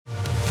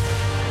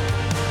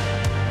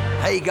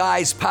Hey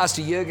guys,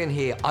 Pastor Jurgen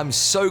here. I'm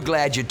so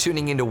glad you're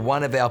tuning into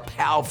one of our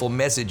powerful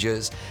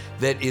messages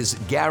that is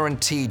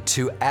guaranteed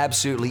to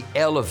absolutely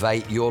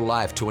elevate your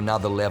life to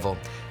another level.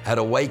 At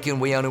Awaken,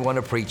 we only want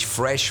to preach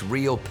fresh,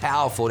 real,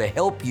 powerful to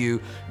help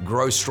you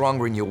grow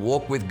stronger in your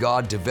walk with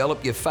God,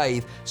 develop your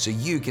faith so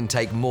you can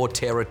take more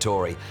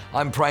territory.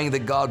 I'm praying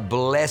that God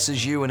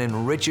blesses you and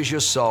enriches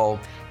your soul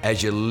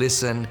as you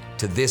listen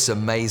to this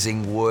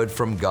amazing word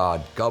from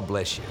God. God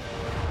bless you.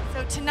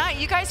 So tonight,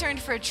 you guys are in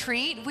for a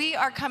treat. We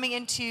are coming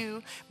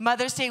into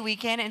Mother's Day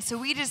weekend, and so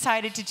we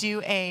decided to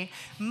do a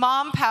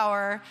Mom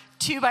Power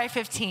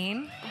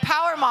 2x15.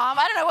 Power Mom,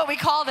 I don't know what we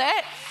called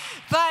it.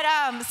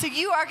 But so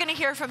you are going to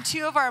hear from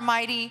two of our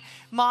mighty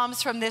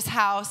moms from this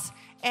house,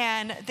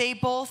 and they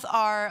both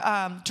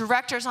are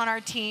directors on our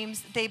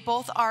teams. They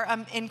both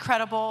are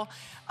incredible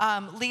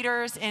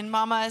leaders and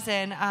mamas,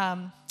 and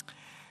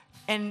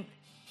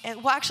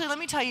well, actually, let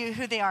me tell you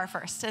who they are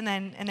first, and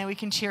then we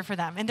can cheer for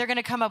them. And they're going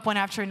to come up one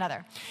after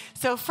another.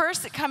 So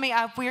first, coming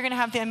up, we're going to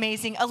have the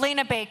amazing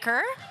Alena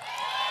Baker.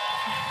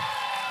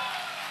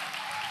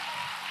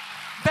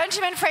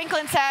 Benjamin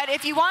Franklin said,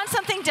 if you want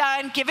something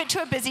done, give it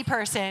to a busy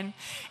person.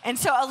 And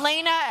so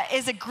Alena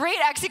is a great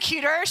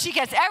executor. She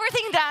gets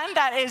everything done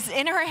that is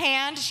in her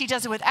hand. She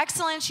does it with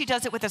excellence. She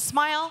does it with a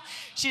smile.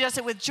 She does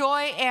it with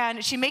joy,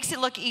 and she makes it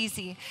look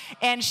easy.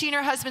 And she and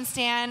her husband,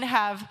 Stan,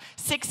 have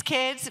 6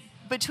 kids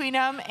between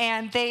them,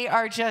 and they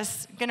are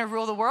just gonna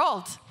rule the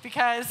world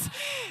because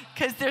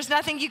there's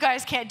nothing you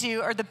guys can't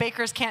do or the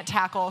Bakers can't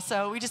tackle.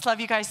 So we just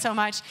love you guys so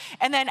much.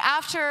 And then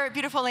after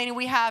beautiful Alena,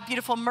 we have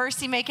beautiful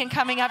Merci Makin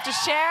coming up to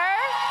share.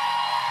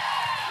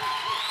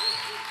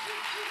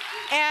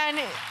 And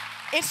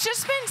it's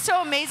just been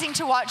so amazing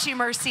to watch you,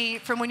 Merci,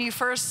 from when you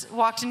first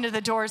walked into the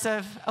doors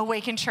of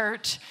Awaken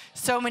Church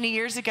so many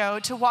years ago,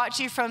 to watch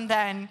you from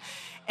then,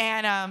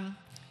 and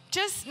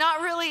just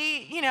not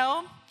really,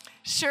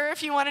 sure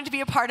if you wanted to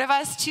be a part of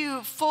us,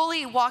 to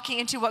fully walking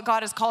into what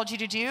God has called you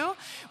to do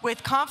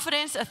with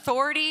confidence,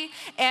 authority,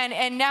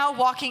 and now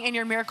walking in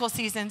your miracle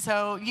season.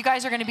 So you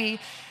guys are going to be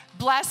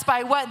blessed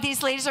by what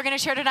these ladies are going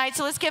to share tonight.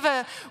 So let's give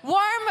a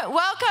warm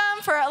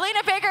welcome for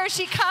Alena Baker as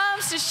she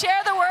comes to share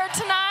the word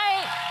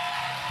tonight.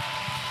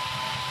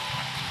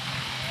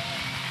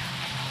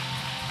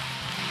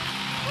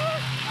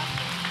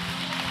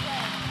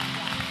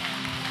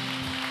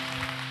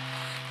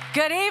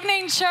 Good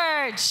evening,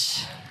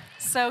 church.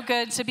 So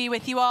good to be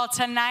with you all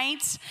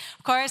tonight.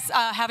 Of course,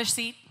 have a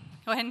seat.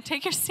 Go ahead and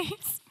take your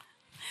seats.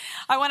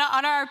 I want to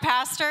honor our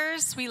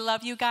pastors. We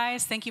love you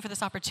guys. Thank you for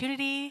this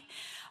opportunity.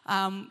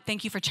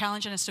 Thank you for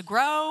challenging us to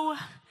grow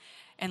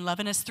and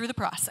loving us through the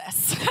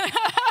process.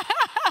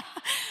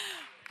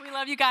 We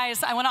love you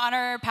guys. I want to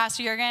honor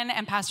Pastor Jurgen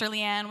and Pastor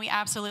Leanne. We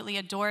absolutely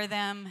adore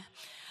them.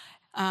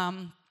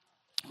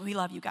 We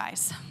love you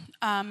guys.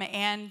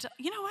 And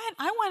you know what?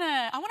 I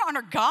want to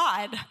honor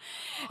God.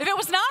 If it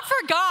was not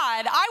for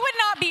God, I would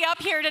not be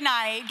up here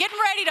tonight getting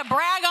ready to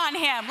brag on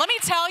him. Let me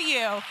tell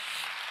you,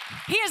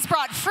 he has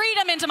brought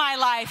freedom into my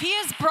life. He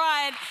has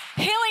brought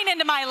healing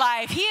into my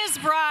life. He has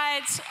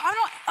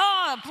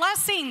brought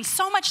blessings,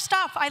 so much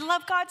stuff. I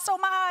love God so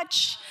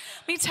much.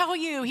 Let me tell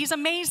you, he's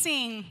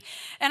amazing.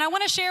 And I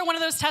want to share one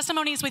of those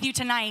testimonies with you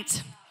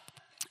tonight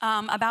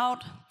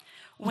about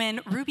when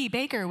Ruby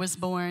Baker was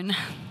born.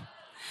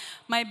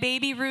 My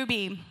baby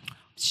Ruby,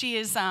 she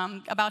is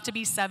about to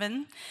be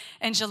 7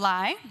 in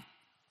July.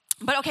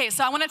 But okay,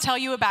 so I want to tell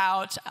you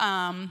about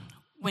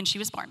when she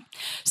was born.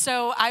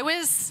 So I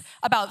was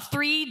about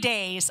 3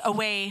 days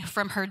away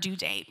from her due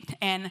date.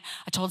 And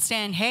I told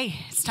Stan, hey,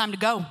 it's time to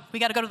go. We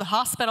got to go to the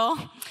hospital.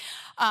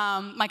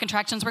 My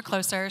contractions were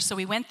closer. So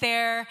we went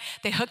there.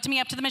 They hooked me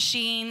up to the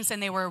machines,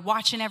 and they were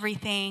watching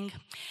everything.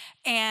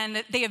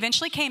 And they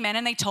eventually came in,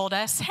 and they told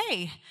us,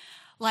 hey,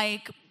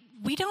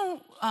 we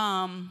don't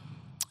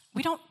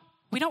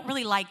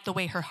really like the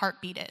way her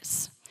heartbeat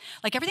is.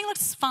 Everything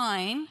looks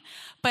fine,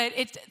 but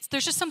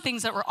there's just some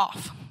things that were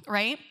off,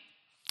 right?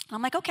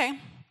 I'm like, okay,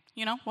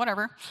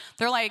 whatever.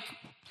 They're like,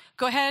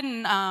 go ahead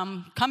and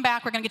come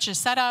back. We're going to get you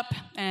set up,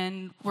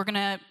 and we're going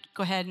to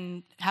go ahead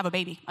and have a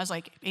baby. I was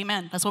like,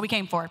 amen. That's what we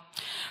came for,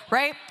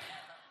 right?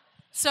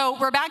 So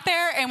we're back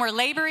there, and we're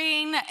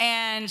laboring,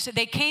 and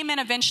they came in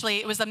eventually.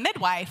 It was a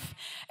midwife.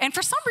 And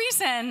for some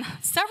reason,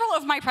 several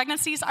of my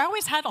pregnancies, I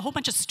always had a whole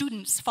bunch of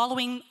students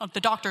following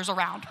the doctors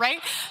around, right?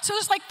 So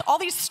there's all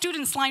these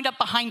students lined up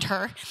behind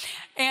her.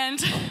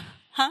 And,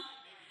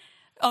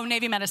 Oh,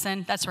 Navy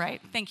medicine. That's right.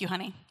 Thank you,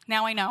 honey.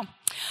 Now I know.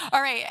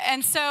 All right.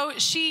 And so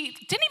she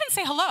didn't even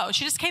say hello.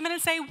 She just came in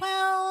and say,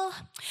 well,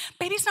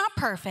 baby's not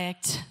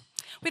perfect.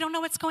 We don't know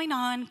what's going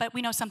on, but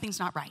we know something's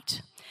not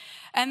right.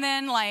 And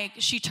then,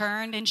 she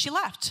turned and she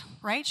left,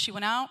 right? She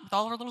went out with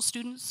all her little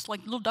students,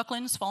 little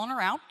ducklings following her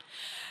out.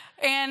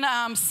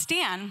 And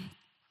Stan,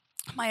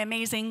 my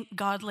amazing,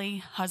 godly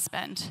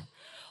husband,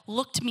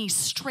 looked me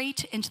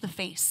straight into the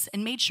face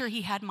and made sure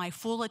he had my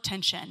full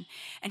attention.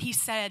 And he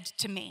said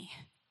to me,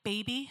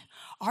 baby,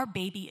 our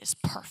baby is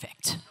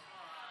perfect.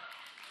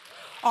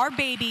 Our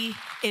baby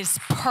is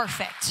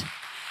perfect.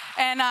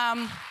 And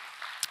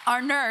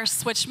our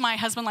nurse, which my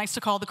husband likes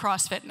to call the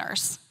CrossFit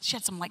nurse, she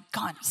had some like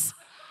guns,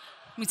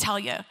 let me tell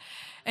you.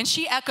 And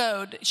she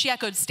echoed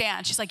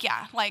Stan. She's like,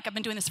 yeah, like I've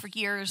been doing this for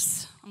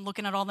years. I'm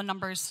looking at all the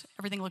numbers.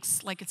 Everything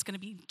looks like it's gonna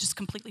be just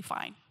completely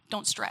fine.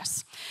 Don't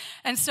stress.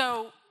 And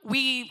so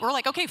we were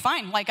like, okay,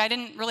 fine. Like I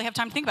didn't really have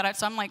time to think about it.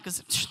 So I'm like,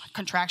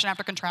 contraction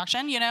after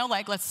contraction,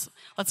 like let's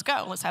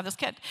go. Let's have this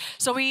kid.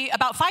 So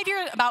about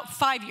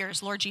 5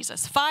 years, Lord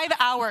Jesus, 5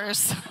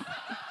 hours.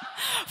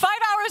 5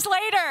 hours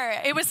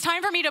later, it was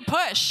time for me to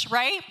push,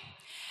 right?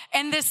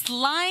 And this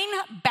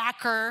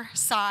linebacker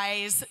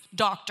size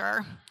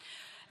doctor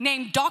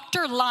named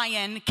Dr.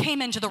 Lion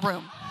came into the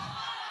room.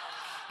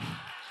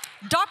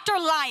 Dr.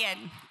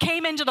 Lion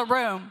came into the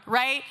room,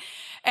 right?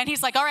 And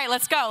he's like, all right,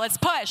 let's go, let's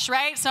push,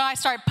 right? So I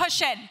started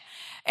pushing,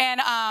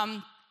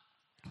 and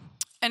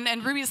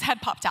Ruby's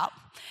head popped out.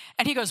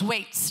 And he goes,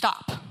 wait,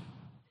 stop.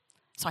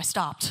 So I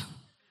stopped,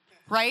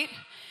 right?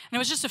 And it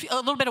was just a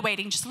little bit of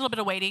waiting,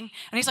 And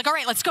he's like, all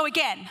right, let's go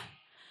again.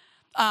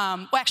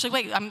 Actually,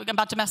 wait, I'm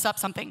about to mess up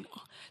something.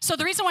 So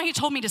the reason why he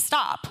told me to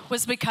stop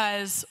was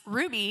because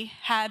Ruby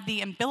had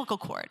the umbilical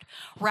cord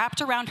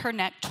wrapped around her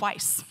neck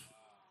twice.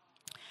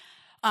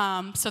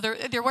 So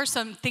there were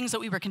some things that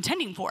we were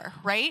contending for,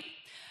 right?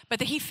 But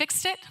he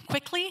fixed it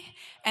quickly,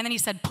 and then he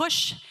said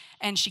push,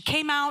 and she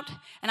came out,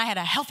 and I had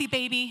a healthy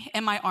baby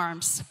in my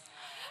arms,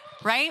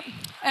 right?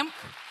 And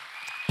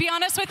be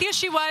honest with you,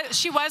 she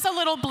was a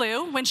little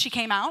blue when she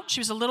came out. She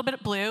was a little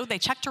bit blue. They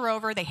checked her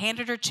over. They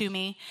handed her to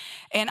me.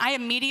 And I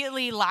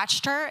immediately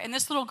latched her. And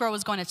this little girl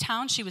was going to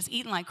town. She was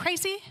eating like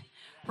crazy,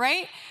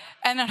 right?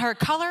 And then her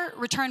color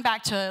returned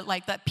back to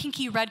like that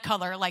pinky red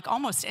color, like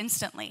almost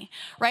instantly,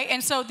 right?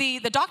 And so the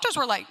doctors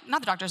were like,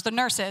 not the doctors, the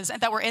nurses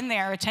that were in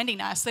there attending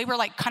us, they were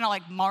like kind of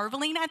like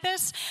marveling at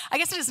this. I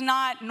guess it is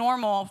not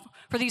normal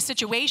for these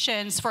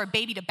situations for a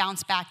baby to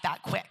bounce back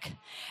that quick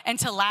and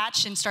to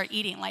latch and start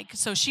eating. Like,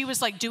 so she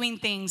was like doing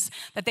things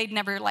that they'd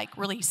never like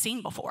really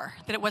seen before,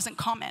 that it wasn't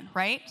common,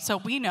 right? So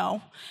we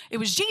know it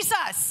was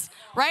Jesus,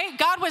 right?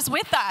 God was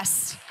with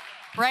us,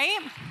 right?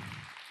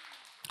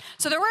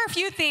 So there were a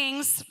few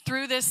things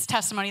through this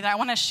testimony that I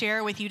want to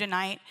share with you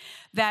tonight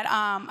that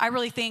I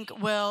really think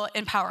will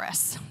empower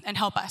us and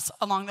help us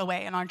along the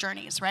way in our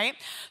journeys, right?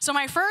 So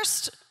my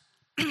first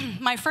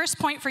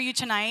point for you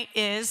tonight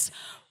is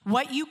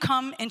what you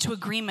come into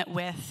agreement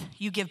with,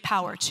 you give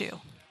power to,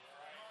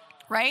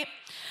 right?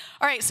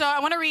 All right, so I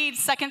want to read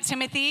 2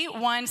 Timothy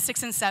 1,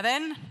 6, and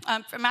 7.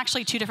 From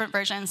actually two different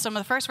versions. So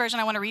the first version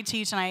I want to read to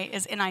you tonight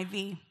is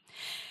NIV.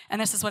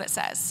 And this is what it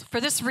says.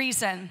 For this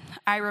reason,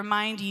 I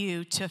remind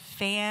you to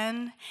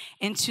fan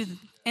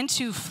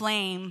into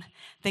flame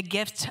the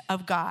gift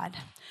of God,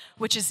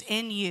 which is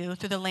in you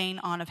through the laying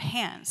on of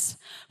hands.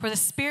 For the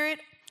Spirit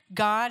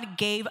God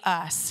gave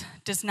us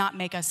does not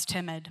make us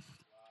timid,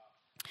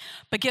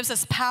 but gives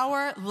us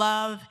power,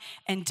 love,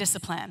 and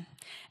discipline.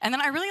 And then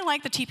I really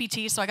like the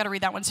TPT, so I got to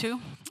read that one too,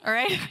 all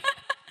right?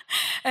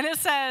 And it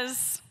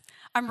says,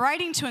 I'm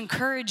writing to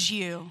encourage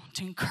you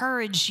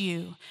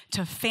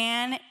to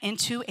fan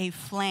into a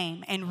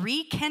flame and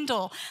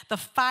rekindle the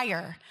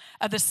fire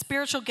of the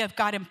spiritual gift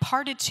God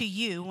imparted to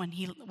you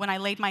when I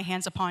laid my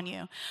hands upon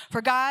you.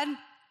 For God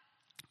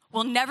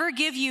will never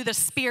give you the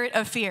spirit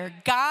of fear.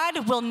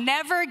 God will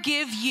never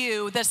give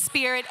you the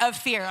spirit of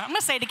fear. I'm going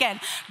to say it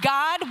again.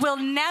 God will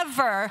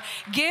never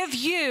give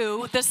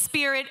you the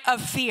spirit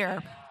of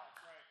fear.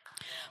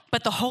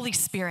 But the Holy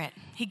Spirit,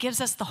 He gives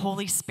us the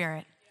Holy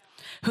Spirit,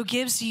 who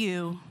gives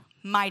you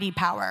mighty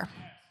power.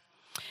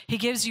 He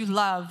gives you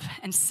love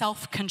and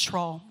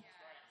self-control.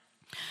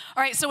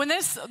 All right, so when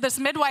this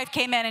midwife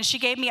came in and she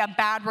gave me a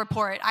bad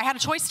report, I had a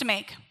choice to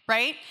make,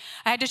 right?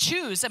 I had to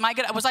choose.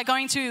 Was I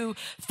going to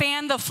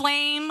fan the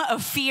flame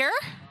of fear?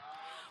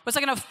 Was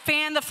I going to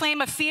fan the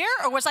flame of fear,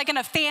 or was I going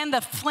to fan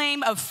the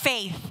flame of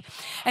faith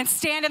and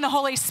stand in the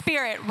Holy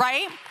Spirit,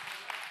 right?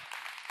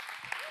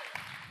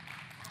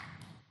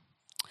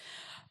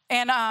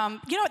 And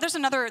there's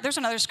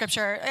another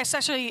scripture. It's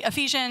actually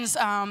Ephesians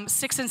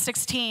 6 and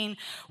 16,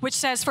 which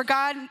says, "For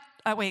God."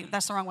 Wait,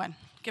 that's the wrong one.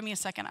 Give me a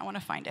second. I want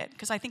to find it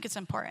because I think it's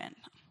important.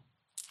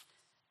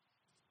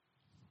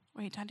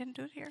 Wait, I didn't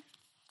do it here.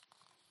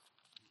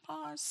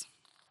 Pause.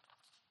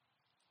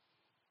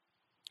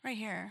 Right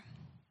here.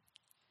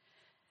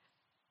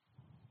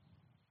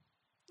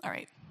 All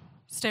right,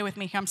 stay with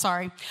me. I'm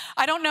sorry.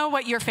 I don't know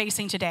what you're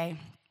facing today.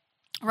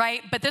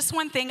 Right? But this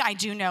one thing I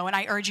do know, and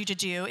I urge you to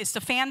do, is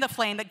to fan the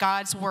flame of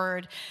God's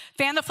word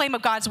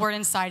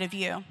inside of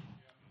you.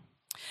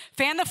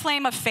 Fan the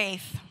flame of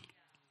faith.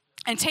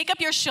 And take up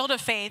your shield of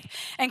faith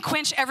and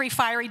quench every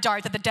fiery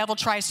dart that the devil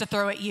tries to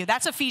throw at you.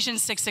 That's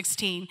Ephesians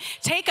 6:16.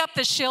 Take up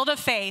the shield of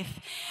faith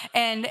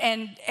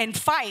and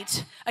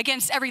fight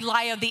against every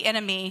lie of the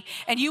enemy,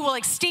 and you will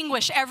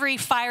extinguish every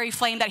fiery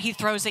flame that he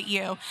throws at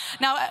you.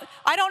 Now,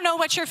 I don't know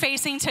what you're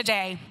facing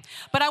today,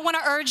 but I want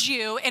to urge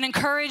you and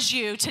encourage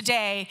you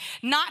today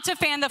not to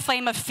fan the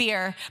flame of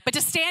fear, but to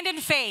stand in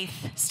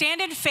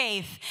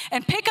faith,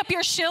 and pick up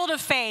your shield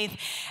of faith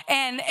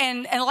and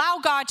allow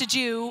God to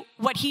do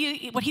what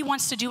he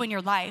wants to do in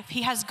your life.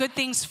 He has good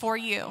things for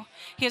you.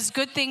 He has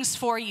good things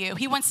for you.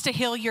 He wants to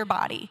heal your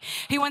body.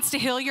 He wants to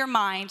heal your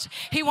mind.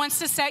 He wants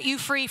to set you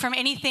free from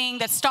anything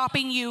that's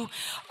stopping you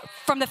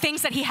from the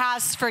things that he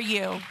has for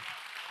you.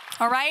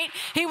 All right?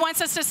 He wants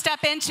us to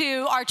step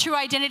into our true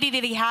identity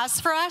that he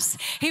has for us.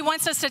 He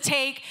wants us to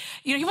take,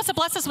 he wants to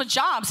bless us with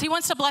jobs. He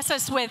wants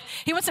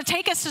to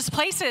take us to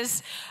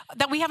places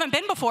that we haven't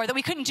been before, that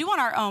we couldn't do on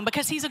our own,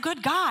 because he's a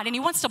good God and he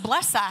wants to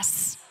bless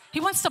us. He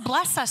wants to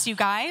bless us, you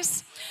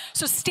guys.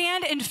 So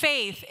stand in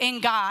faith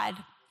in God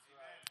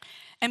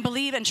and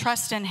believe and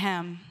trust in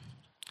him.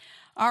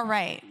 All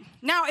right.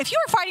 Now, if you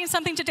are fighting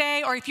something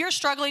today, or if you're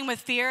struggling with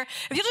fear,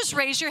 if you'll just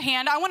raise your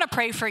hand, I want to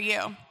pray for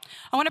you.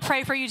 I want to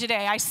pray for you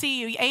today. I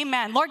see you.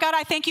 Amen. Lord God,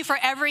 I thank you for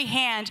every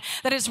hand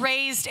that is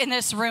raised in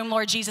this room,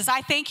 Lord Jesus.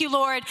 I thank you,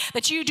 Lord,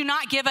 that you do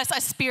not give us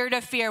a spirit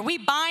of fear. We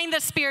bind the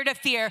spirit of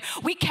fear.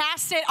 We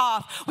cast it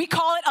off. We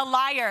call it a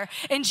liar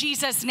in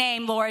Jesus'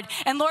 name, Lord.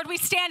 And Lord, we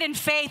stand in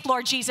faith,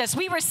 Lord Jesus.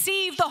 We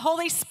receive the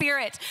Holy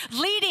Spirit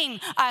leading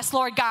us,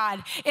 Lord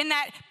God, in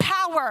that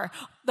power,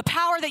 the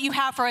power that you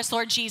have for us,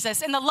 Lord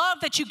Jesus, and the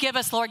love that you give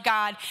us, Lord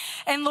God,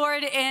 and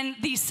Lord, in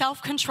the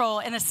self-control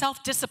and the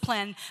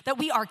self-discipline that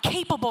we are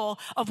capable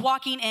of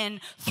walking in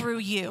through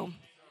you.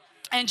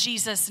 In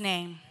Jesus'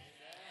 name.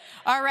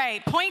 All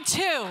right, point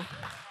 2.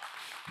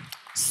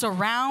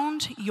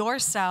 Surround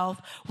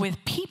yourself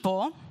with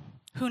people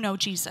who know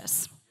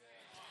Jesus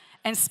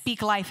and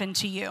speak life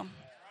into you.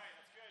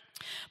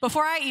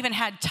 Before I even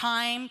had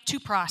time to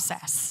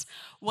process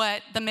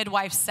what the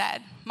midwife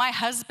said, my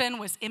husband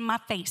was in my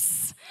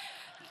face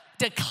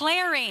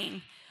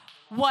declaring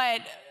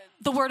what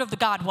the word of the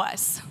God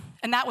was.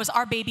 And that was,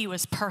 our baby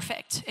was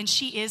perfect. And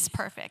she is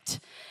perfect.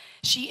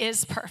 She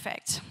is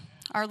perfect.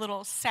 Our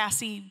little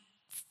sassy,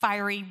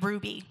 fiery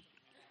Ruby,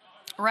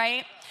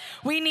 right?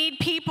 We need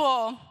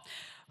people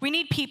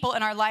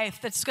in our life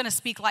that's going to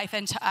speak life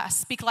into us,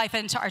 speak life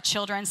into our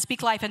children,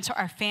 speak life into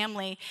our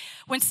family.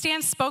 When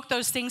Stan spoke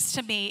those things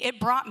to me, it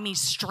brought me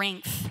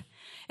strength.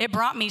 It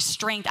brought me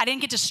strength. I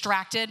didn't get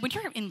distracted. When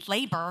you're in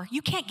labor,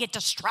 you can't get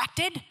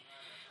distracted.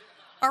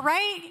 All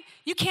right?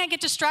 You can't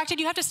get distracted.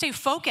 You have to stay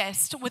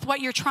focused with what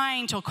you're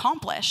trying to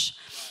accomplish.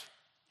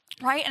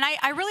 Right? And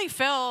I really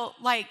feel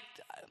like,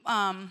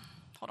 hold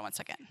on one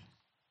second.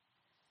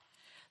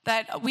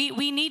 That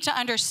we need to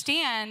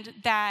understand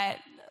that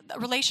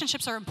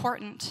relationships are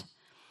important.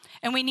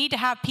 And we need to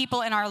have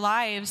people in our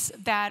lives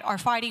that are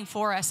fighting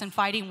for us and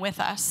fighting with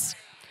us.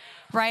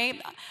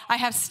 Right? I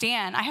have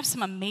Stan. I have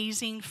some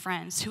amazing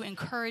friends who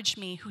encourage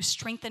me, who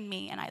strengthen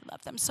me, and I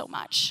love them so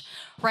much.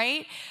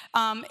 Right?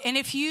 And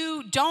if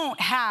you don't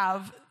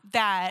have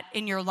that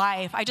in your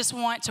life, I just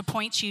want to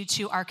point you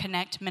to our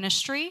Connect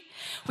ministry.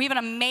 We have an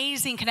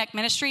amazing Connect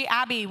ministry.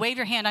 Abby, wave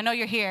your hand. I know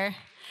you're here.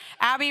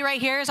 Abby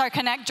right here is our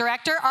Connect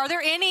director. Are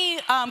there any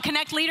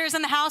Connect leaders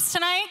in the house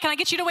tonight? Can I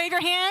get you to wave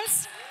your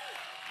hands?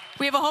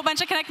 We have a whole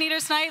bunch of Connect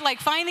leaders tonight.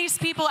 Like, find these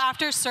people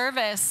after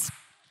service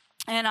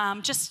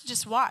and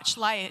just watch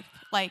life,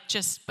 like,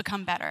 just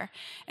become better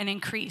and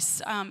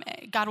increase.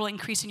 God will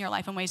increase in your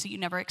life in ways that you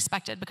never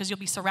expected, because you'll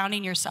be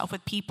surrounding yourself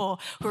with people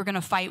who are going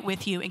to fight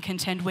with you and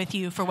contend with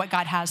you for what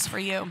God has for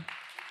you.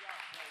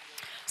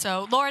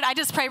 So, Lord, I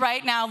just pray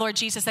right now, Lord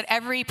Jesus, that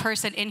every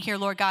person in here,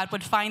 Lord God,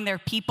 would find their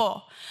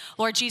people.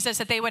 Lord Jesus,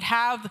 that they would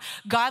have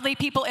godly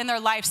people in their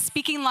life,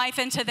 speaking life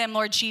into them,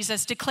 Lord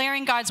Jesus,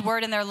 declaring God's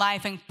word in their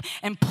life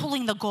and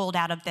pulling the gold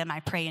out of them,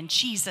 I pray in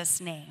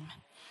Jesus' name.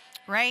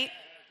 Right?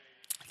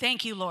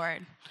 Thank you,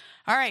 Lord.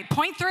 All right,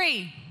 point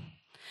 3.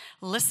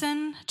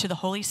 Listen to the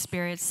Holy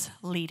Spirit's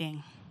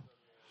leading.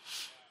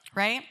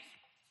 Right?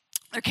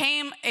 There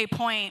came a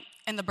point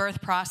in the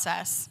birth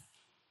process.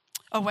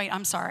 Oh, wait,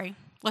 I'm sorry.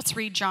 Let's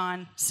read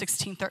John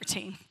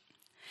 16:13.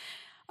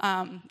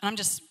 And I'm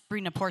just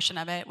reading a portion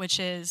of it, which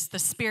is, the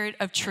Spirit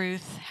of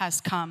truth has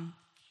come,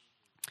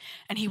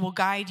 and he will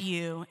guide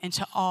you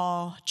into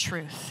all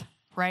truth,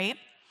 right?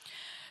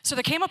 So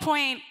there came a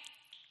point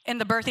in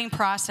the birthing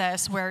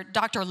process where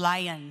Dr.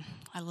 Lyon,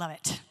 I love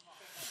it,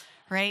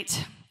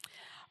 right?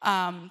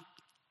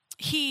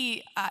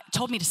 He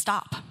told me to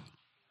stop.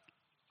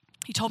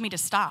 He told me to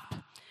stop,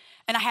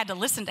 and I had to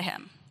listen to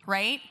him,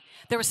 right?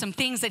 There were some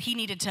things that he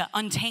needed to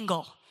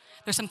untangle.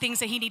 There's some things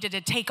that he needed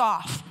to take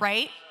off,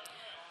 right?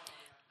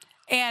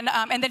 And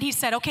then he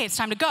said, okay, it's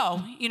time to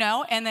go,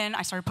 and then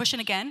I started pushing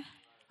again,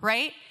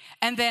 right?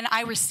 And then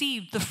I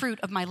received the fruit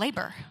of my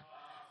labor,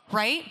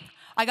 right?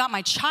 I got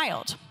my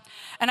child.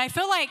 And I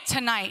feel like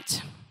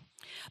tonight,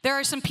 there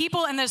are some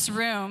people in this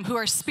room who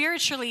are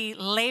spiritually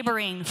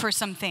laboring for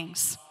some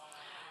things,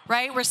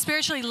 right? We're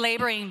spiritually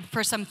laboring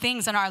for some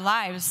things in our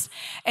lives,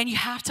 and you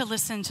have to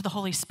listen to the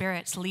Holy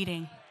Spirit's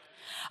leading.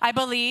 I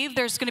believe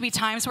there's going to be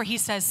times where he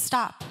says,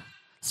 stop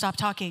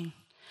talking,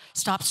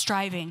 stop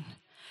striving,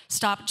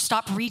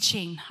 stop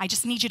reaching. I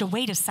just need you to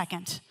wait a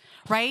second,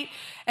 right?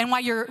 And while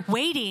you're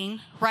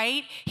waiting,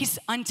 right, he's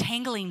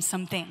untangling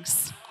some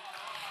things.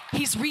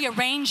 He's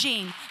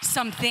rearranging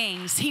some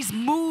things. He's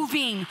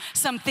moving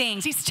some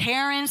things. He's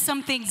tearing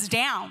some things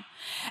down.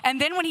 And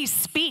then when he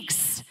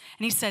speaks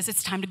and he says,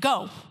 it's time to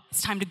go.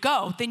 It's time to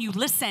go. Then you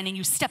listen and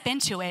you step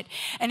into it.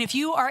 And if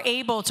you are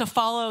able to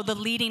follow the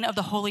leading of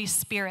the Holy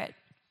Spirit,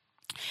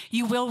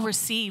 you will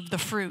receive the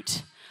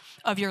fruit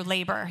of your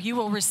labor. You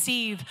will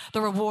receive the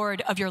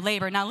reward of your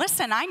labor. Now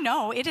listen, I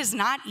know it is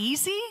not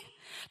easy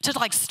to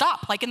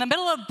stop. Like in the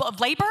middle of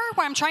labor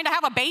where I'm trying to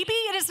have a baby,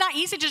 it is not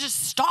easy to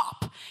just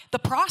stop the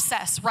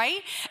process,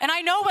 right? And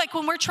I know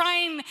when we're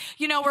trying,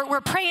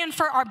 we're praying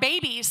for our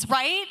babies,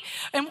 right?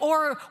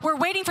 Or we're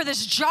waiting for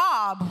this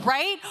job,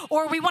 right?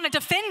 Or we want to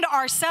defend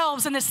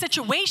ourselves in this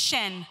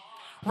situation,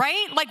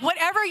 right?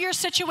 Whatever your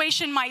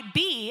situation might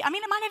be, it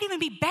might not even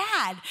be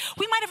bad.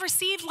 We might have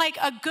received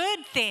a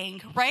good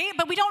thing, right?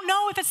 But we don't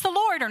know if it's the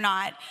Lord or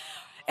not.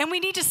 And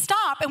we need to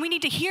stop and we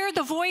need to hear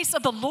the voice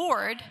of the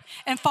Lord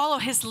and follow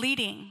his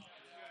leading.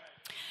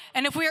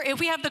 And if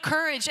we have the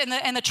courage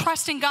and the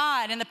trust in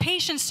God and the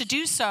patience to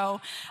do so,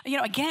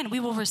 again,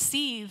 we will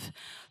receive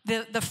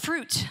the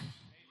fruit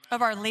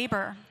of our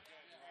labor.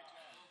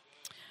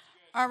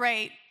 All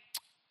right.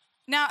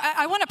 Now,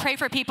 I want to pray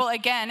for people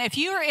again. If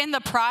you are in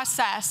the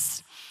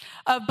process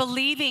of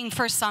believing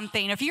for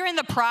something, if you're in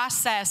the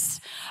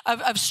process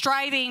of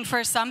striving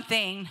for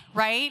something,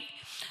 right?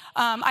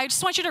 I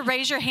just want you to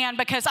raise your hand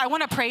because I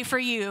want to pray for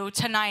you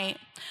tonight.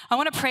 I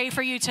want to pray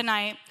for you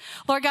tonight.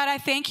 Lord God, I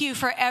thank you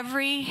for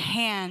every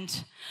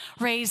hand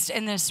raised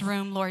in this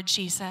room, Lord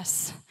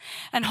Jesus.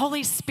 And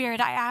Holy Spirit,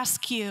 I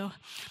ask you,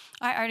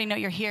 I already know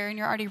you're here and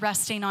you're already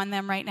resting on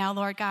them right now,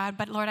 Lord God.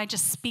 But Lord, I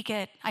just speak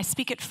it. I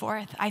speak it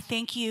forth. I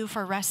thank you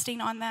for resting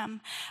on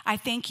them. I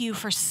thank you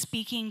for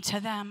speaking to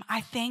them.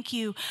 I thank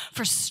you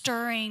for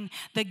stirring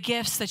the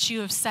gifts that you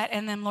have set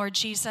in them, Lord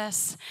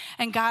Jesus.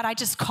 And God, I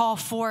just call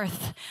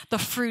forth the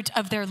fruit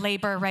of their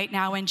labor right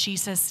now in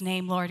Jesus'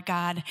 name, Lord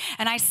God.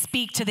 And I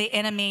speak to the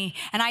enemy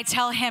and I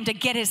tell him to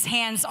get his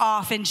hands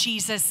off in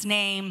Jesus'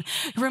 name.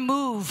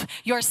 Remove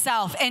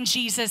yourself in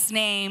Jesus'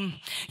 name.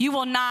 You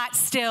will not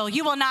steal.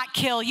 You will not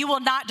kill. You will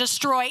not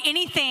destroy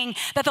anything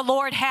that the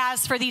Lord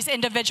has for these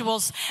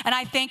individuals. And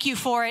I thank you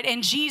for it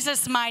in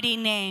Jesus' mighty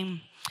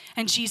name.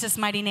 In Jesus'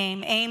 mighty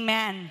name.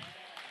 Amen.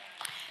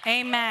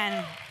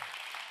 Amen.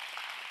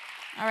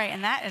 All right,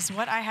 and that is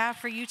what I have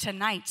for you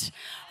tonight.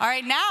 All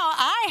right, now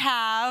I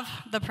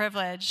have the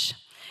privilege.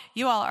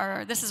 You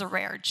all this is a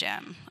rare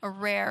gem, a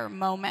rare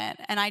moment.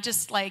 And I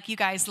just you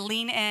guys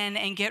lean in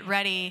and get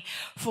ready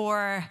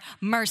for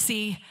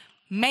Merci,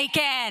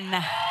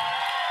 Makin.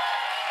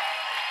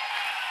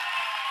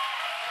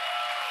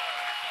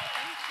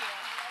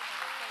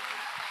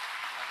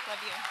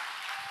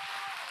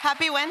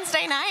 Happy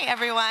Wednesday night,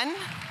 everyone.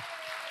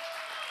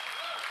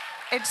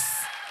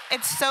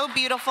 It's so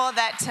beautiful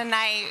that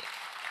tonight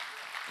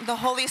the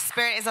Holy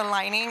Spirit is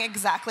aligning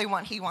exactly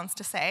what he wants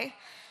to say,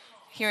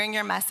 hearing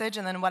your message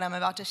and then what I'm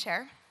about to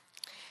share.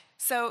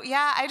 So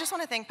I just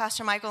want to thank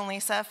Pastor Michael and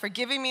Lisa for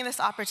giving me this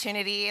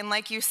opportunity. And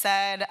like you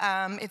said,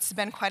 it's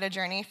been quite a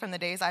journey from the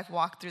days I've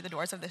walked through the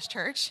doors of this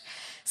church.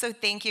 So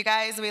thank you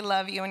guys. We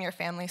love you and your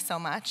family so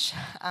much.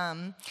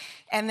 And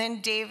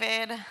then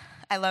David,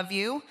 I love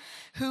you.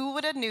 Who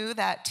would have knew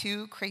that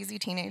two crazy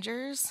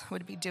teenagers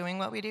would be doing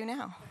what we do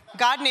now?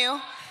 God knew.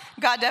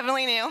 God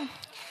definitely knew.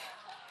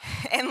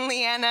 And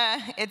Leanna,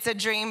 it's a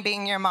dream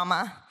being your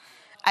mama.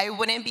 I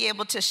wouldn't be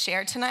able to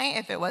share tonight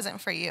if it wasn't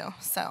for you.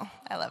 So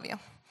I love you.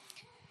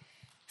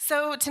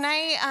 So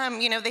tonight,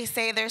 they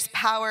say there's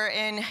power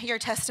in your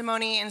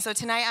testimony. And so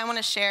tonight I want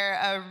to share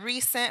a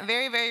recent,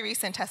 very, very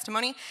recent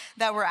testimony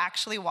that we're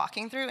actually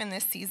walking through in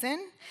this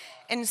season.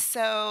 And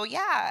so,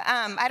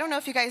 I don't know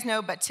if you guys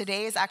know, but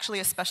today is actually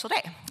a special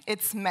day.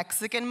 It's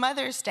Mexican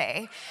Mother's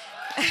Day.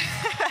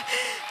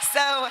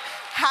 So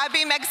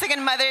happy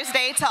Mexican Mother's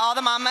Day to all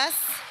the mamas.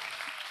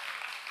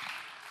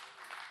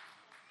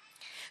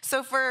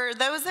 So for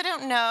those that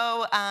don't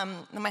know,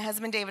 my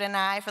husband David and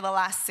I, for the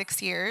last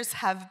 6 years,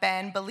 have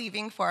been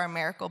believing for a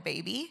miracle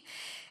baby.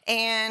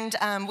 And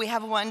we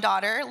have one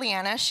daughter,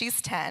 Alena,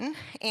 she's 10,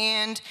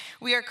 and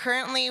we are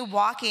currently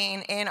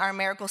walking in our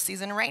miracle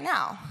season right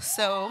now.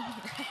 So,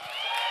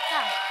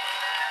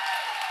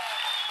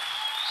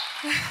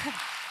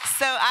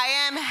 so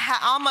I am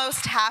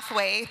almost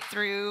halfway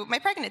through my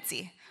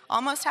pregnancy.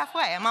 Almost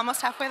halfway. I'm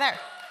almost halfway there.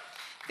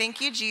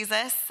 Thank you,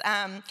 Jesus.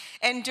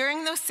 And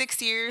during those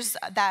 6 years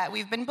that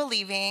we've been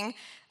believing,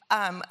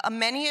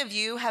 many of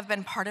you have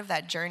been part of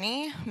that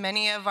journey.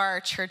 Many of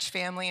our church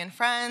family and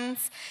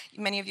friends,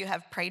 many of you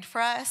have prayed for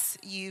us.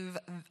 You've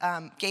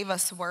gave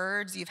us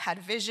words. You've had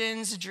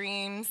visions,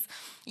 dreams.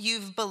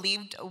 You've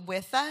believed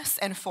with us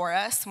and for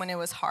us when it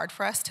was hard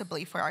for us to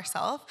believe for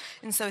ourselves.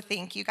 And so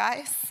thank you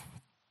guys.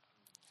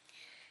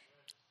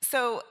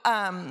 So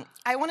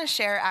I want to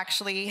share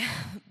actually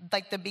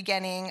the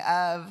beginning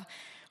of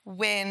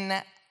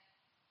when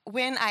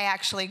I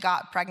actually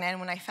got pregnant,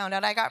 when I found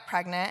out I got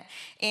pregnant.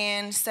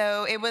 And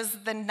so it was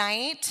the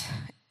night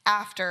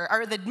after,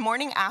 or the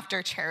morning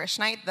after Cherish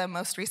Night, the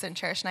most recent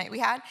Cherish Night we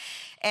had.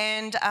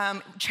 And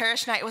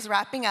Cherish Night was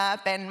wrapping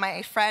up, and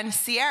my friend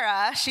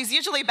Sierra, she's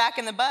usually back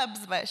in the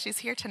Bubs, but she's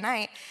here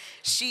tonight.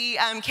 She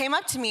came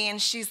up to me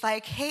and she's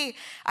like, hey,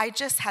 I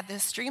just had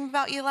this dream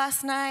about you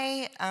last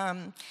night.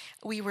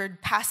 We were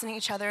passing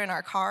each other in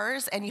our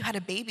cars and you had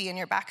a baby in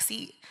your back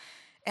seat.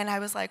 And I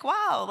was like,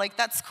 wow, like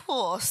that's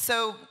cool.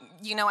 So,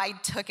 I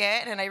took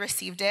it and I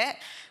received it.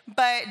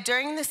 But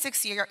during the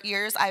 6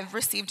 years, I've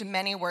received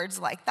many words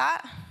like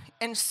that.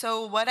 And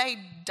so what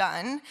I'd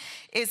done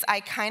is I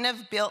kind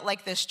of built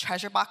like this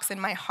treasure box in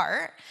my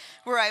heart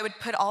where I would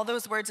put all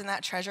those words in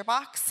that treasure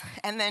box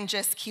and then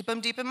just keep them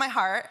deep in my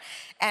heart.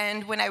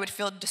 And when I would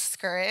feel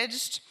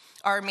discouraged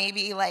or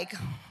maybe like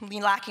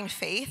lacking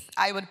faith,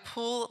 I would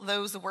pull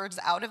those words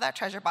out of that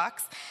treasure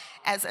box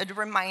as a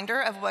reminder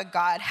of what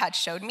God had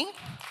showed me.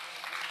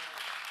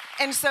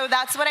 And so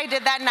that's what I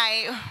did that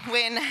night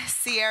when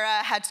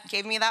Sierra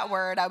gave me that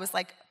word. I was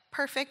like,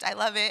 perfect, I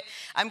love it.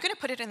 I'm gonna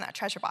put it in that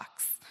treasure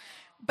box.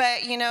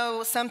 But,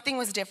 something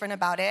was different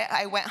about it.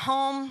 I went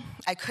home,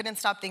 I couldn't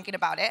stop thinking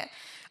about it.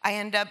 I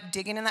ended up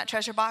digging in that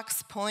treasure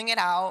box, pulling it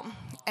out,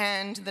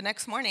 and the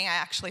next morning I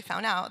actually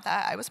found out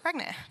that I was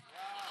pregnant.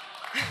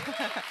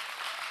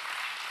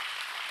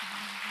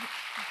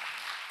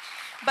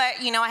 But,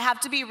 I have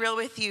to be real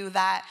with you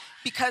that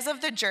because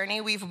of the journey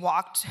we've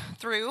walked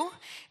through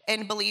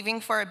in believing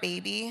for a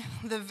baby,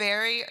 the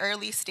very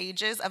early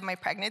stages of my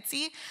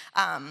pregnancy,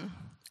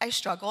 I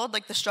struggled.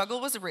 Like, the struggle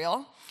was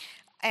real.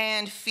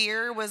 And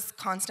fear was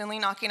constantly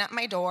knocking at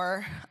my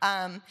door.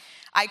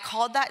 I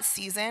called that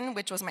season,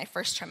 which was my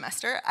first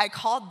trimester, I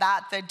called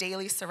that the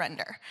daily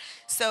surrender.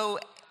 So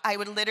I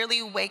would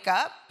literally wake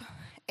up,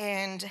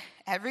 and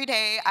every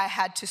day I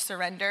had to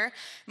surrender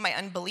my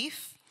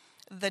unbelief,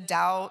 the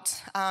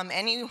doubt,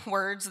 any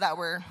words that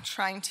were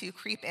trying to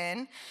creep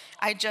in,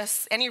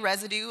 any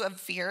residue of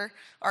fear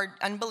or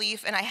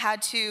unbelief, and I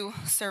had to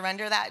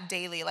surrender that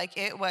daily. Like,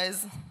 it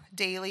was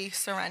daily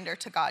surrender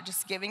to God,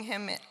 just giving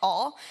him it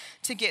all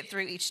to get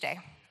through each day.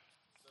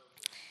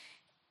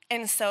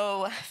 And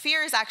so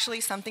fear is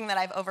actually something that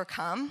I've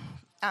overcome.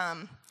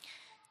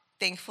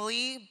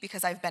 Thankfully,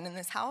 because I've been in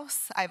this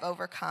house, I've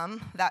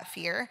overcome that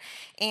fear.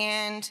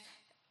 And,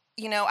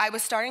 I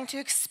was starting to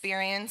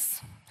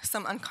experience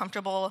some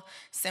uncomfortable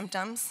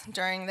symptoms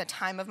during the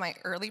time of my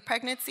early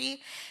pregnancy,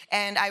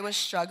 and I was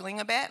struggling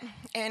a bit.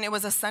 And it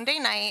was a Sunday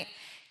night,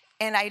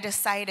 and I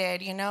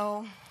decided,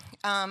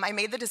 I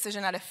made the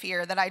decision out of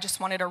fear that I just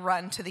wanted to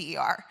run to the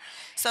ER.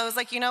 So I was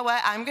like, you know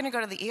what? I'm going to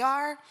go to the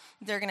ER.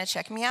 They're going to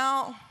check me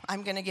out.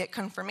 I'm going to get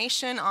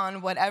confirmation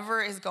on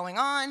whatever is going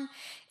on,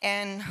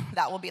 and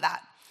that will be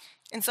that.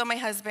 And so my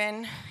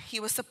husband, he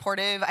was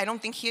supportive. I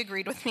don't think he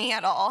agreed with me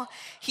at all.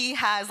 He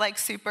has like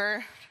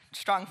super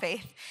strong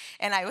faith,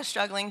 and I was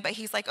struggling, but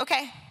he's like,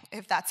 okay,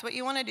 if that's what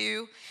you want to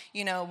do,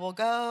 we'll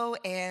go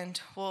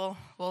and we'll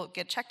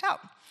get checked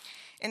out.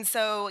 And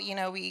so,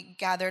 we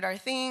gathered our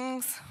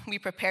things. We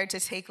prepared to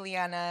take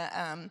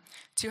Leanna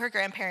to her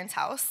grandparents'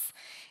 house.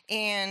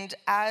 And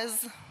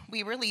as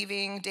we were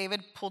leaving,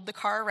 David pulled the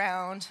car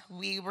around.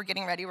 We were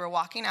getting ready. We're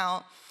walking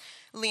out.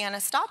 Leanna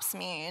stops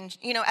me. And,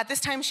 at this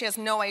time, she has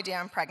no idea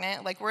I'm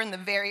pregnant. Like, we're in the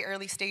very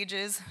early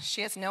stages.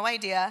 She has no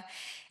idea.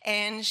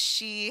 And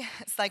she's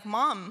like,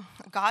 Mom,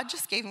 God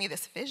just gave me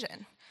this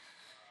vision.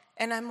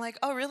 And I'm like,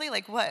 oh, really?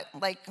 Like, what?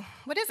 Like,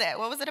 what is it?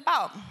 What was it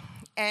about?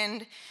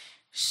 And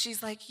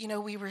she's like,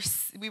 we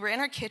were in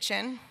our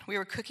kitchen, we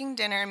were cooking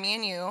dinner, me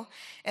and you,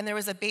 and there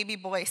was a baby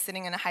boy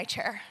sitting in a high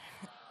chair,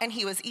 and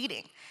he was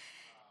eating.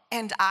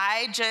 And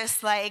I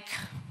just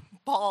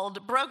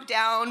broke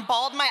down,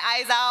 bawled my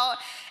eyes out,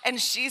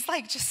 and she's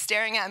like just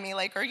staring at me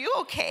like, are you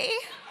okay?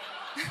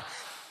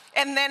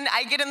 And then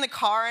I get in the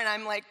car and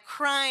I'm like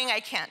crying, I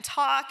can't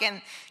talk,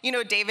 and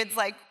David's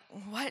like,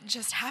 what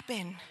just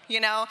happened,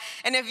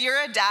 And if you're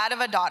a dad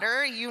of a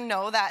daughter, you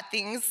know that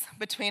things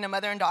between a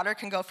mother and daughter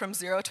can go from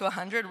 0 to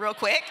 100 real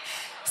quick.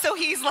 So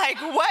he's like,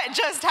 what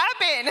just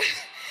happened?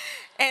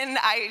 And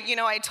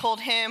I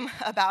told him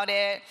about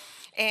it.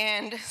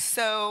 And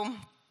so,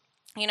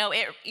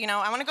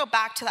 I want to go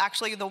back to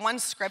actually the one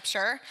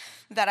scripture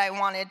that I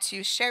wanted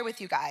to share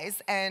with you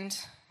guys. And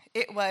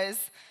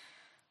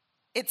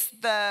it's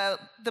the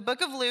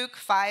book of Luke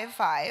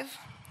 5:5.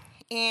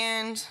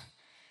 And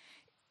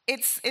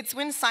it's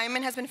when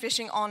Simon has been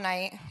fishing all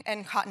night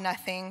and caught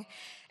nothing,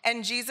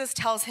 and Jesus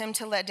tells him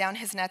to let down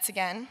his nets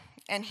again,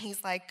 and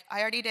he's like,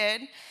 I already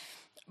did.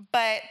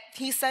 But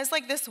he says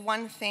like this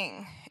one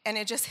thing, and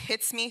it just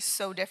hits me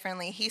so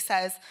differently. He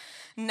says,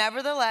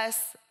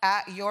 nevertheless,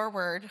 at your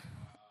word,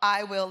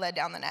 I will let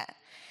down the net.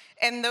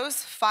 And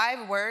those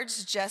 5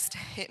 words just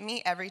hit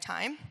me every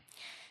time.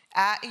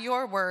 At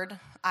your word,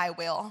 I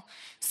will.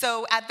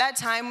 So at that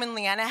time when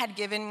Leanna had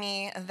given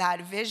me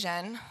that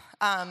vision,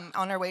 on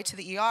our way to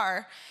the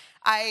ER,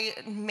 I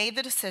made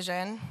the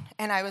decision,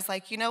 and I was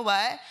like, you know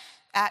what?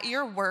 At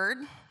your word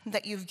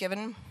that you've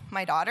given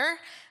my daughter,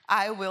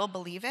 I will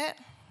believe it,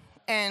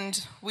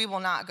 and we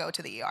will not go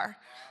to the ER.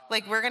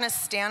 Like, we're going to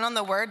stand on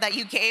the word that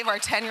you gave our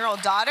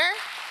 10-year-old daughter,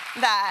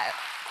 that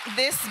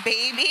this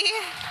baby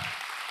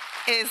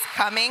is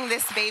coming,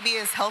 this baby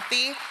is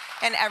healthy,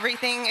 and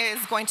everything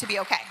is going to be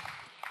okay.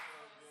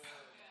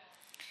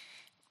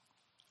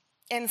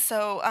 And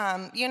so,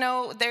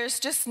 there's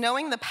just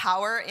knowing the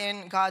power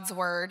in God's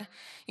word.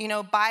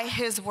 By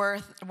his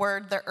word,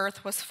 the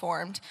earth was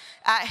formed.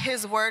 At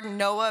his word,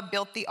 Noah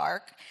built the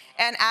ark.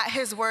 And at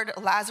his word,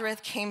 Lazarus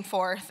came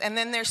forth. And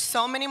then there's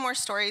so many more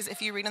stories,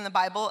 if you read in the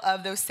Bible,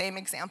 of those same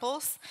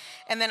examples.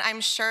 And then I'm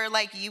sure,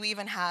 you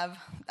even have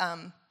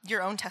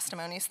your own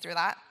testimonies through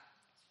that.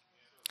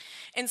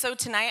 And so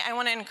tonight, I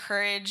want to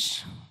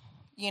encourage,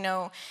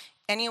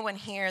 anyone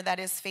here that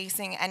is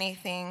facing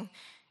anything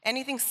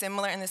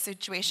similar in this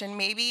situation.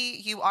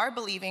 Maybe you are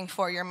believing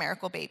for your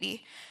miracle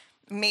baby.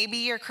 Maybe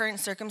your current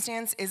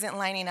circumstance isn't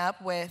lining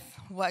up with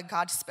what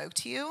God spoke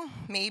to you.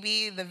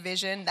 Maybe the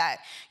vision that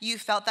you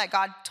felt that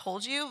God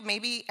told you,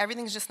 maybe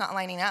everything's just not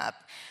lining up.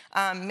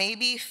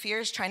 Maybe fear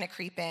is trying to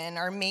creep in,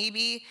 or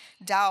maybe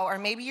doubt, or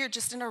maybe you're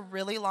just in a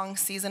really long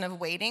season of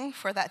waiting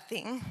for that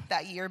thing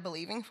that you're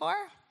believing for.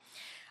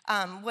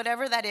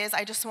 Whatever that is,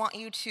 I just want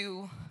you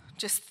to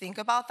just think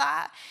about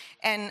that.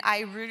 And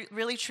I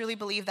really, truly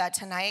believe that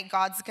tonight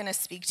God's going to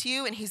speak to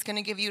you and he's going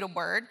to give you the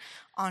word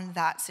on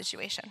that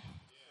situation.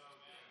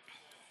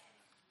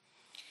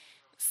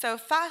 So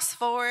fast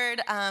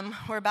forward,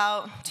 we're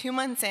about 2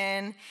 months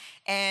in,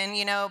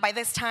 and by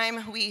this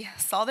time we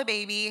saw the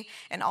baby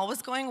and all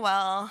was going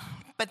well.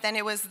 But then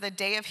it was the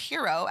day of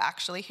Hero,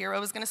 actually. Hero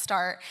was going to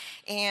start.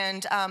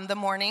 And the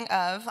morning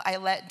of, I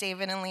let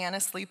David and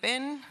Leanna sleep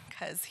in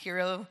because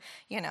Hero,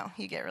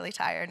 you get really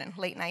tired and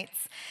late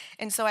nights.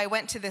 And so I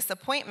went to this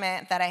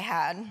appointment that I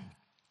had.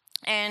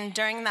 And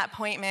during that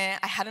appointment,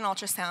 I had an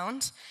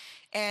ultrasound.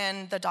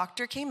 And the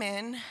doctor came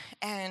in,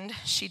 and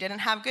she didn't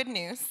have good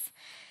news.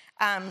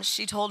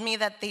 She told me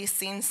that they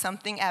seen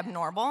something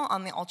abnormal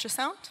on the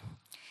ultrasound.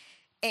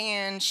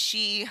 And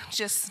she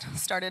just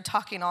started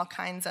talking all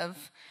kinds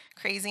of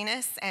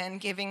craziness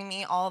and giving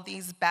me all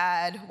these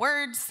bad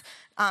words,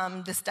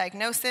 this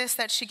diagnosis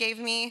that she gave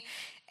me.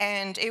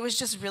 And it was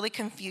just really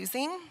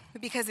confusing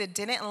because it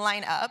didn't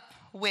line up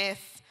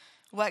with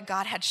what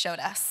God had showed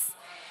us.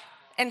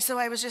 And so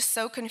I was just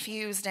so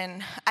confused.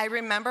 And I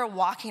remember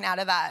walking out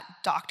of that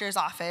doctor's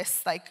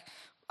office,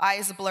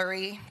 eyes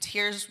blurry,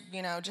 tears,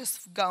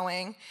 just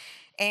going.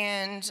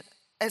 And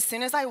as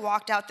soon as I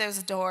walked out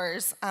those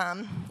doors,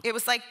 it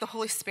was like the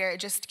Holy Spirit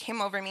just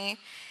came over me,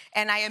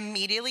 and I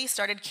immediately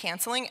started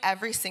canceling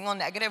every single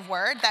negative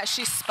word that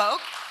she spoke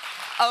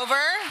over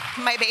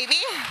my baby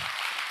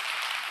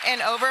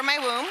and over my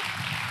womb.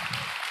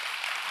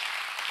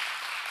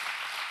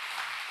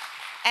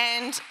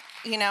 And,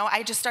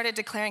 I just started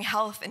declaring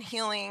health and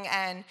healing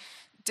and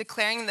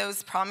declaring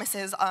those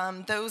promises,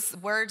 those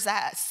words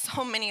that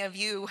so many of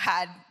you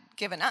had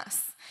given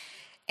us.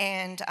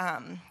 And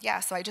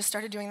so I just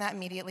started doing that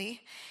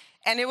immediately.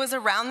 And it was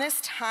around this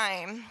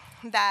time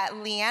that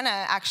Leanna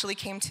actually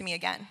came to me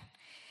again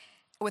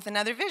with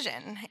another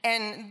vision.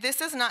 And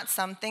this is not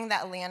something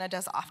that Leanna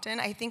does often.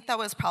 I think that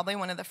was probably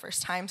one of the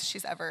first times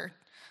she's ever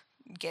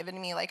given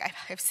me,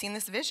 I've seen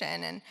this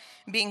vision, and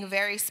being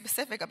very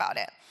specific about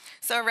it.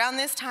 So around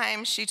this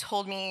time, she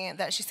told me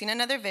that she's seen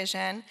another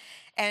vision,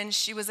 and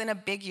she was in a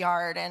big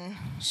yard,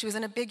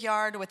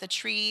 with a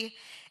tree,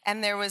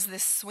 and there was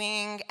this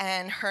swing,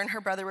 and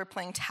her brother were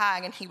playing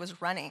tag, and he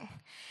was running.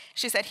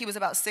 She said he was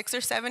about 6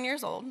 or 7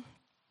 years old.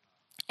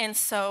 And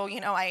so,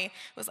 I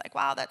was like,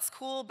 wow, that's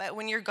cool. But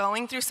when you're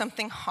going through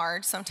something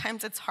hard,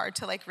 sometimes it's hard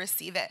to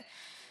receive it.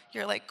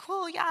 You're like,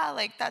 cool, yeah,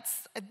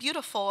 that's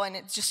beautiful. And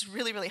it's just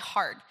really, really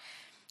hard.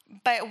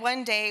 But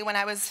one day when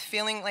I was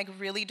feeling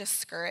really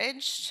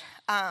discouraged,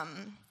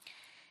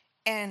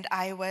 and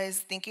I was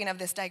thinking of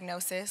this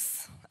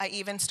diagnosis, I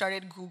even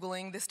started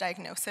Googling this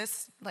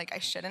diagnosis. I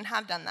shouldn't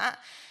have done that.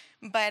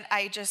 But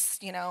I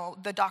just,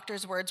 the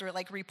doctor's words were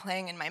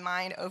replaying in my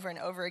mind over and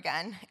over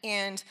again.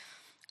 And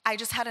I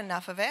just had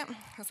enough of it.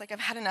 I was like, I've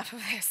had enough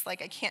of this. I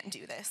can't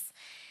do this.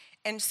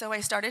 And so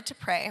I started to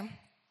pray,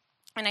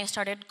 and I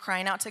started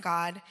crying out to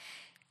God.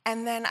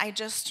 And then I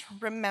just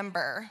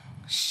remember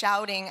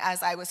shouting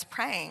as I was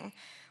praying,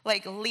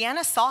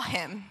 Leanna saw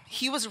him.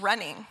 He was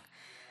running.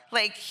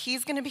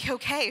 He's going to be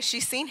okay.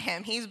 She's seen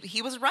him.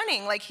 He was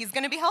running. He's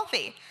going to be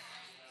healthy.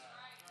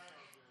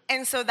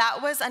 And so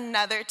that was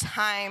another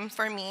time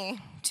for me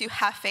to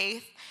have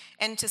faith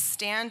and to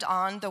stand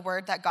on the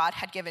word that God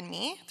had given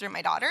me through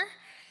my daughter.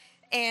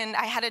 And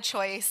I had a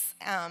choice,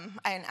 and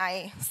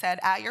I said,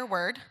 at your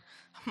word,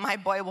 my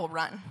boy will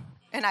run,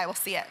 and I will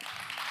see it.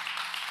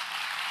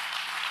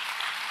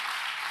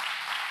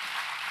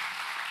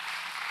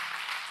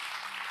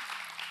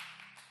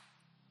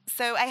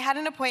 So I had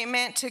an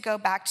appointment to go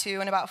back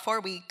to in about 4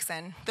 weeks,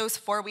 and those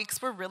 4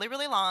 weeks were really,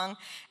 really long.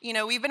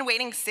 We've been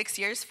waiting 6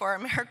 years for a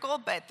miracle,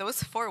 but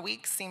those 4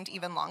 weeks seemed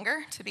even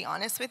longer, to be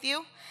honest with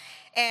you.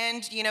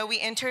 And, we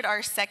entered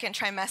our second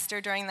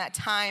trimester during that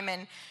time,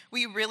 and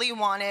we really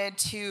wanted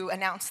to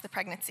announce the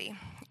pregnancy.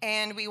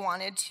 And we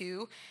wanted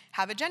to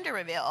have a gender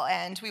reveal,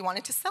 and we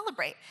wanted to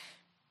celebrate.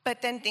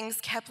 But then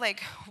things kept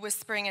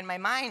whispering in my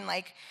mind,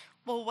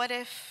 well, what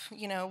if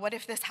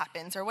this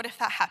happens? Or what if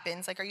that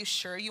happens? Are you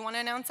sure you want to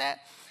announce it?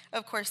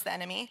 Of course, the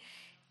enemy.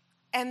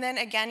 And then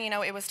again,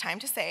 it was time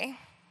to say,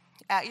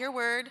 at your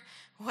word,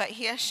 what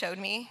he has showed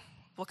me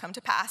will come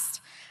to pass.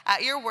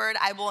 At your word,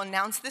 I will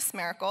announce this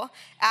miracle.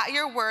 At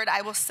your word,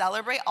 I will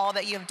celebrate all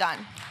that you have done.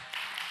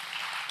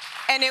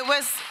 And it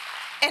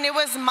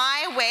was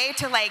my way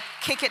to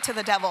kick it to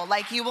the devil.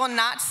 You will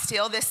not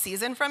steal this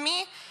season from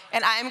me,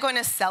 and I am going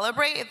to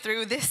celebrate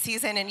through this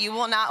season, and you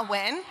will not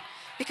win,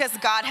 because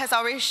God has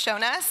already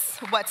shown us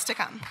what's to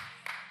come.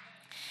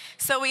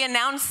 So we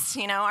announced,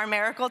 our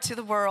miracle to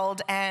the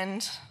world,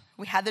 and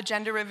we had the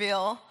gender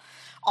reveal.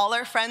 All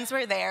our friends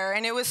were there,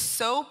 and it was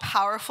so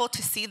powerful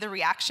to see the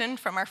reaction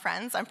from our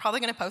friends. I'm probably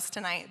going to post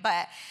tonight,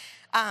 but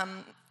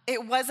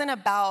it wasn't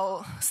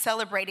about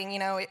celebrating.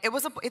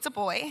 It's a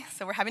boy,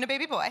 so we're having a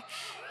baby boy.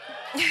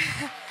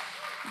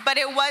 But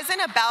it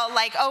wasn't about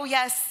oh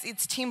yes,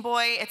 it's teen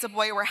boy, it's a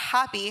boy, we're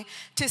happy.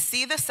 To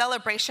see the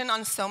celebration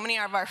on so many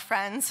of our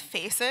friends'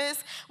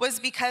 faces was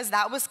because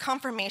that was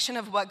confirmation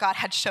of what God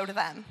had showed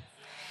them.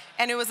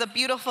 And it was a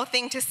beautiful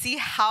thing to see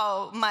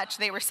how much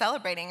they were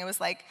celebrating. It was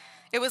like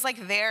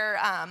their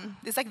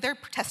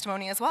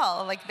testimony as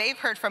well. They've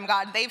heard from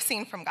God, they've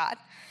seen from God.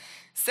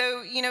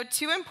 So,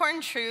 2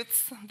 important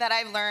truths that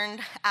I've learned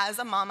as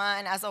a mama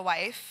and as a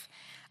wife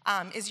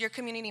is your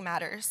community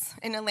matters.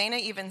 And Alena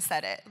even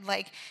said it,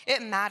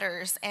 it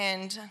matters.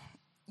 And,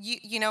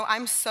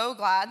 I'm so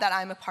glad that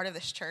I'm a part of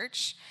this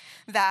church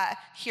that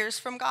hears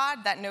from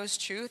God, that knows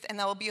truth, and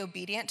that will be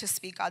obedient to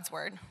speak God's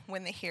word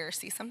when they hear or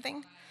see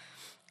something.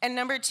 And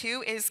number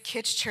 2 is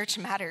kids' church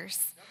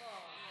matters.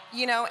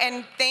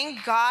 And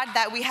thank God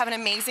that we have an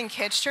amazing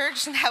kids'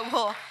 church that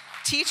will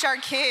teach our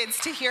kids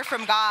to hear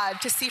from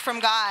God, to see from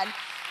God.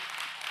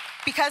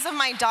 Because of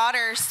my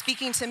daughter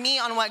speaking to me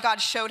on what God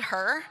showed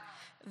her,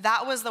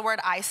 that was the word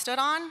I stood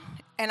on,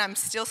 and I'm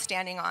still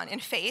standing on in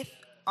faith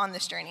on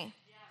this journey.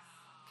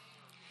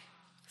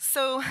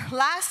 So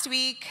last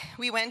week,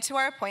 we went to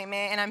our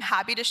appointment, and I'm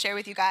happy to share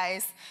with you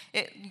guys,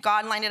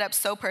 God lined it up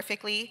so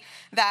perfectly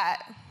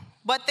that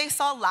what they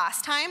saw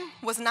last time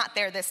was not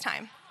there this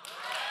time.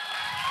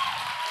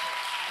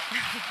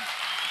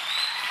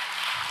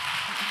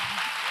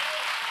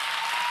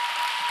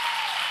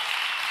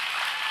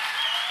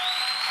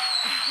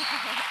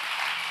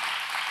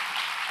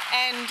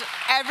 And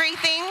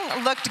everything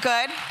looked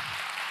good.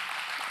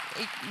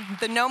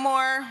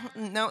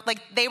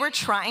 They were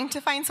trying to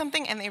find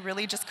something, and they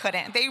really just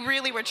couldn't. They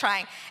really were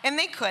trying, and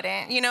they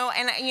couldn't,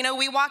 and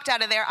we walked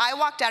out of there. I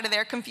walked out of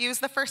there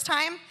confused the first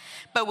time,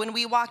 but when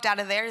we walked out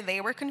of there,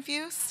 they were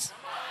confused,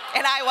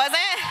 and I wasn't.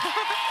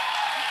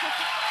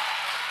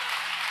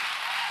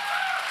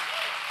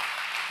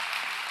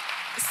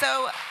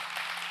 So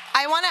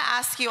I want to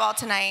ask you all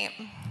tonight,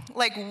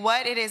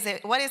 what is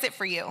it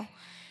for you?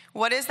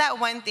 What is that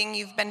one thing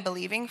you've been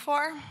believing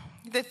for?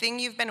 The thing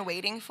you've been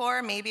waiting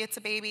for? Maybe it's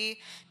a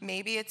baby,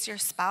 maybe it's your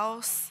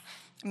spouse,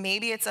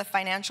 maybe it's a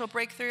financial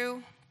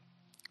breakthrough,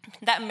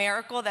 that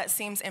miracle that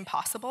seems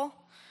impossible.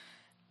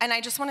 And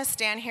I just want to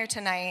stand here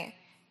tonight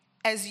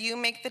as you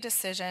make the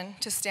decision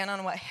to stand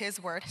on what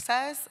his word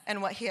says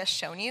and what he has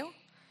shown you.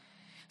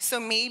 So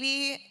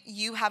maybe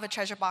you have a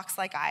treasure box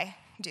like I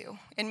do,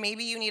 and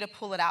maybe you need to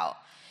pull it out.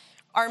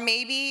 Or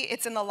maybe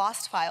it's in the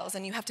lost files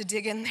and you have to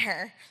dig in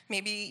there.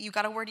 Maybe you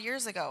got a word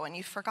years ago and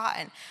you've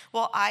forgotten.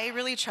 Well, I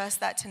really trust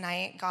that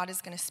tonight God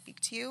is going to speak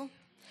to you.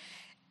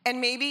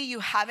 And maybe you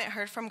haven't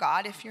heard from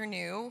God if you're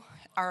new,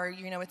 or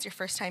it's your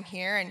first time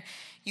here and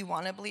you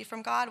want to believe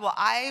from God. Well,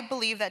 I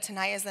believe that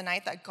tonight is the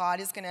night that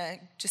God is going to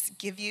just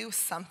give you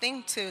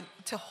something to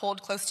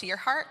hold close to your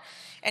heart,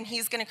 and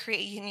he's going to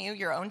create in you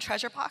your own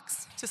treasure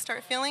box to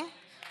start filling.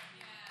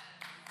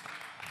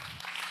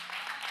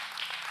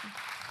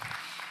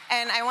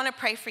 And I want to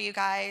pray for you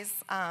guys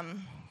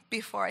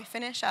before I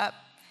finish up.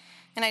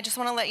 And I just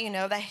want to let you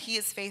know that he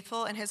is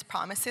faithful and his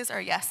promises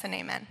are yes and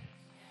amen.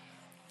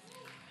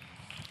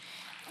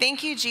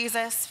 Thank you,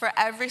 Jesus, for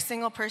every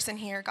single person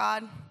here,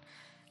 God.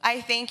 I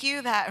thank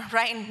you that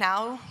right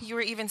now you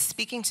are even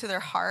speaking to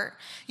their heart.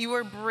 You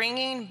are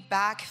bringing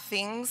back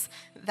things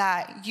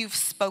that you've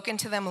spoken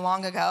to them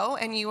long ago,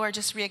 and you are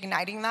just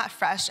reigniting that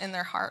fresh in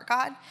their heart,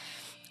 God.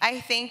 I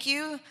thank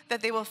you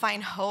that they will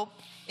find hope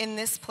in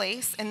this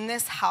place, in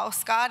this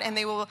house, God, and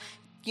they will,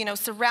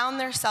 surround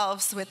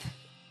themselves with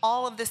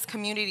all of this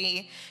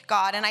community,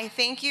 God. And I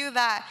thank you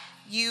that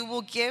you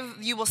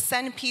will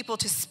send people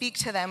to speak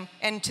to them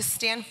and to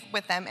stand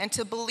with them and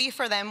to believe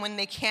for them when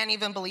they can't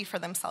even believe for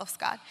themselves,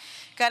 God.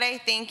 God, I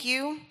thank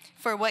you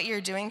for what you're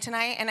doing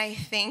tonight, and I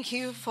thank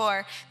you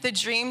for the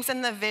dreams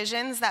and the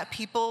visions that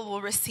people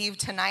will receive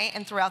tonight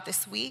and throughout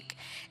this week.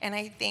 And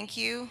I thank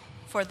you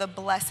for the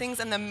blessings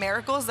and the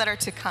miracles that are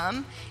to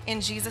come. In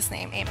Jesus'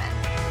 name, amen.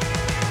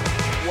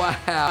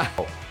 Wow,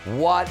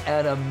 what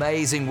an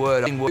amazing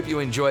word. I hope you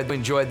enjoyed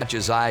that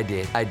as I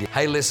did.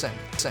 Hey, listen.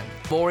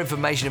 More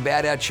information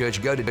about our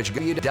church, go to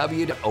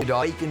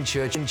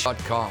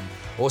www.makinchurch.com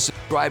or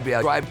subscribe to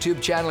our YouTube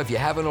channel if you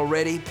haven't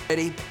already.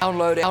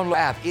 Download the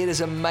app. It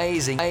is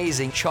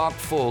amazing, chock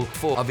full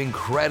of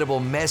incredible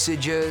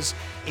messages,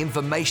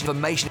 information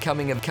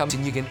coming, and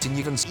you can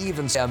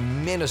even see our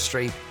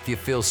ministry if you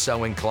feel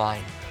so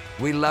inclined.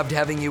 We loved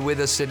having you with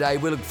us today.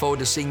 We look forward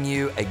to seeing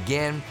you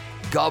again.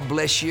 God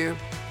bless you.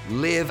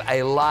 Live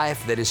a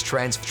life that is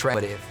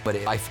transformative.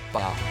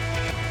 Life.